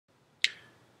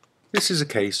This is a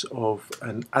case of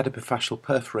an adipofascial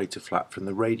perforator flap from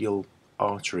the radial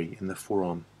artery in the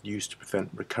forearm used to prevent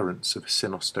recurrence of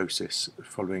synostosis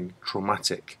following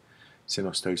traumatic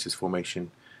synostosis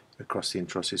formation across the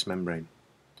interosseous membrane.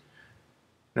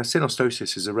 Now,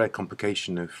 synostosis is a rare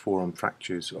complication of forearm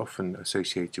fractures, often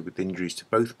associated with injuries to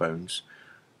both bones,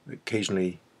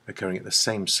 occasionally occurring at the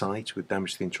same site with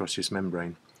damage to the interosseous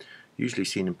membrane, usually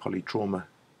seen in polytrauma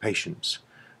patients,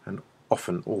 and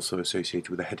often also associated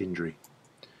with a head injury.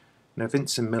 Now,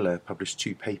 Vince and Miller published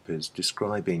 2 papers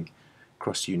describing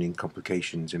cross-union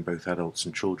complications in both adults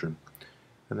and children,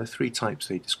 and the 3 types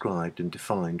they described and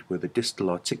defined were the distal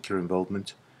articular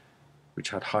involvement,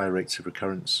 which had higher rates of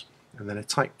recurrence, and then a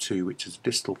type 2, which is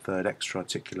distal third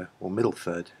extra-articular or middle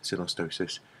third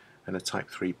synostosis, and a type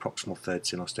 3 proximal third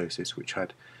synostosis, which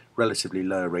had relatively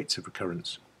lower rates of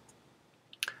recurrence.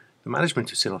 The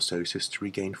management of synostosis to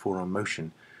regain forearm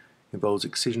motion involves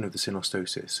excision of the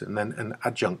synostosis, and then an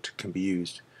adjunct can be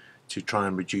used to try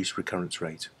and reduce recurrence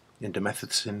rate.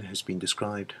 Indomethacin has been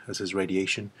described, as has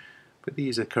radiation, but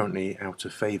these are currently out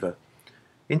of favour.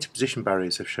 Interposition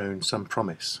barriers have shown some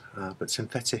promise, but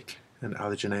synthetic and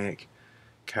allogeneic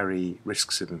carry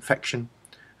risks of infection,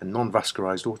 and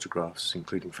non-vascularized autografts,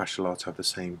 including fascial art, have the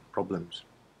same problems.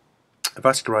 A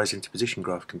vascularized interposition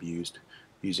graft can be used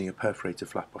using a perforator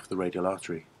flap off the radial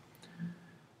artery.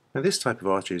 Now, this type of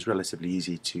artery is relatively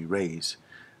easy to raise,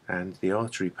 and the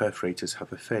artery perforators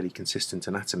have a fairly consistent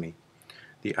anatomy.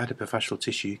 The adipofascial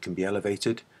tissue can be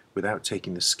elevated without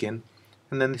taking the skin,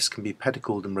 and then this can be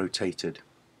pedicled and rotated.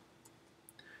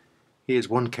 Here's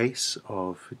one case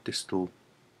of distal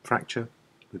fracture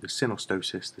with a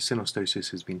synostosis. The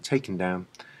synostosis has been taken down,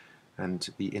 and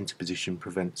the interposition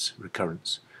prevents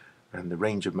recurrence. And the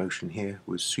range of motion here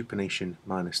was supination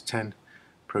 -10,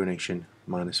 pronation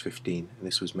 -15, and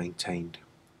this was maintained.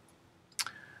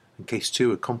 In case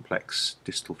 2, a complex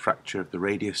distal fracture of the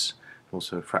radius,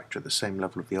 also a fracture at the same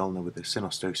level of the ulna with the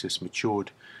synostosis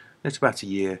matured. At about a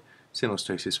year,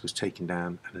 synostosis was taken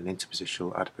down and an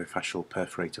interpositional adipofascial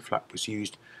perforator flap was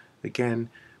used, again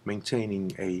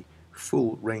maintaining a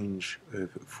full range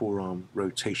of forearm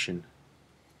rotation.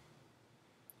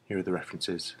 Here are the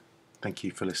references. Thank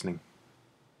you for listening.